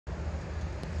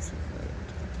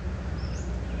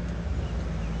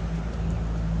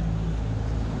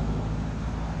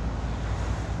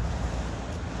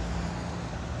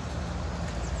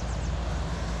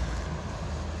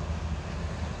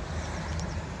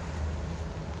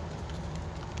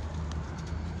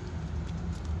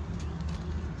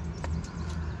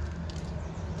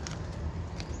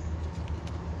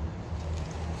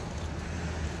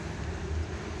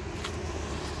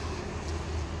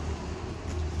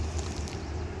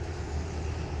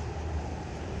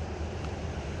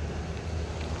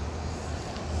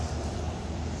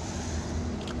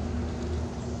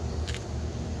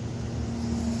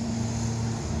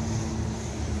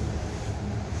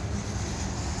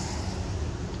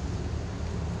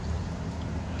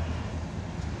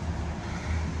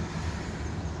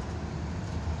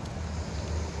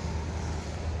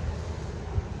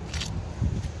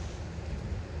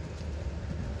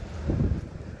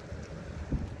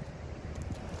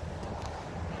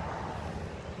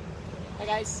Hi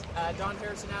guys, Don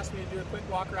Harrison asked me to do a quick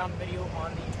walk around video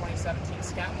on the 2017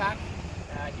 Scat Pack.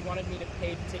 He wanted me to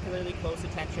pay particularly close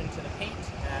attention to the paint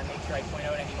and make sure I point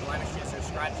out any blemishes or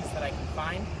scratches that I can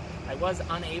find. I was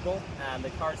unable.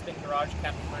 The car's been garage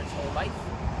kept for its whole life,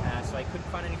 so I couldn't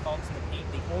find any faults in the paint.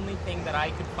 The only thing that I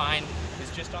could find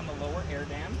is just on the lower air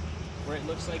dam, where it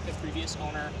looks like the previous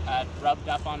owner rubbed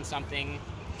up on something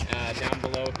down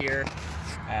below here.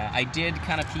 I did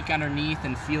kind of peek underneath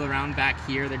and feel around back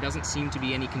here. There doesn't seem to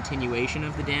be any continuation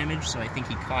of the damage, so I think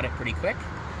he caught it pretty quick.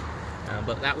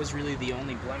 But that was really the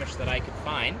only blemish that I could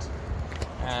find.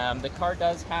 The car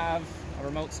does have a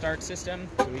remote start system,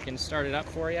 so we can start it up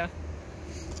for you.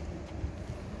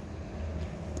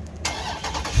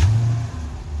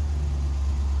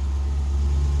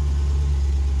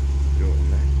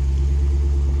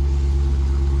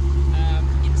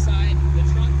 Inside the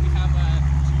trunk we have a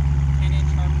 10-inch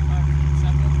carbon fiber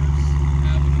subwoofers,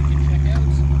 which you can check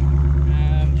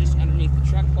out. Just underneath the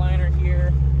truck liner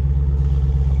here,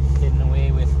 hidden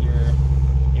away with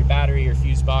your battery, your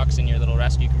fuse box, and your little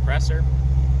rescue compressor.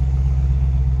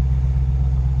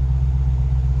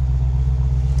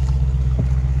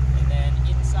 And then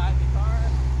inside the car,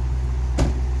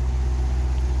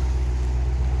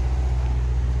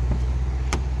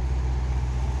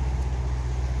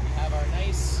 we have our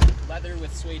nice leather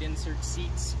with suede insert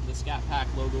seats, the Scat Pack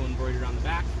logo embroidered on the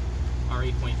back, our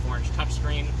 8.4-inch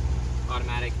touchscreen,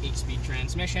 automatic 8-speed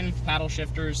transmission, paddle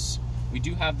shifters. We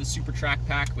do have the Super Track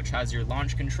Pack, which has your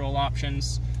launch control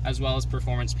options, as well as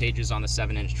performance pages on the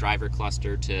 7-inch driver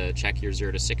cluster to check your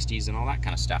 0 to 60s and all that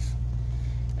kind of stuff.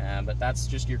 But that's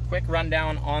just your quick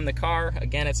rundown on the car.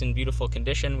 Again, it's in beautiful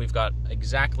condition. We've got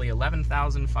exactly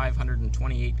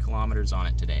 11,528 kilometers on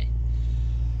it today.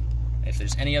 If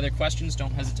there's any other questions,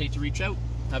 don't hesitate to reach out.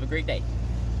 Have a great day.